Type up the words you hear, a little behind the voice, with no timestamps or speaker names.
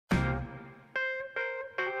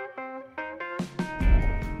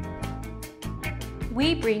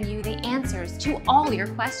we bring you the answers to all your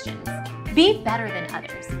questions. Be better than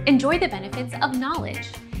others. Enjoy the benefits of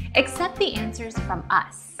knowledge. Accept the answers from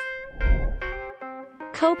us.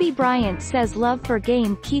 Kobe Bryant says love for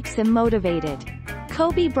game keeps him motivated.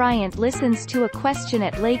 Kobe Bryant listens to a question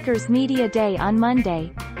at Lakers Media Day on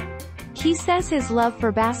Monday. He says his love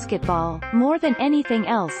for basketball, more than anything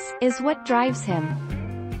else, is what drives him.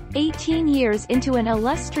 18 years into an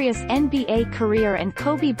illustrious NBA career, and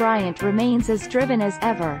Kobe Bryant remains as driven as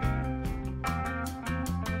ever.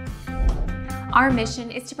 Our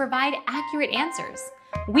mission is to provide accurate answers.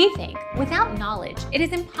 We think without knowledge, it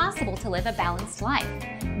is impossible to live a balanced life.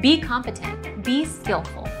 Be competent, be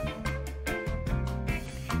skillful.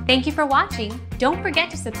 Thank you for watching. Don't forget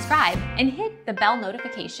to subscribe and hit the bell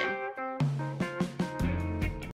notification.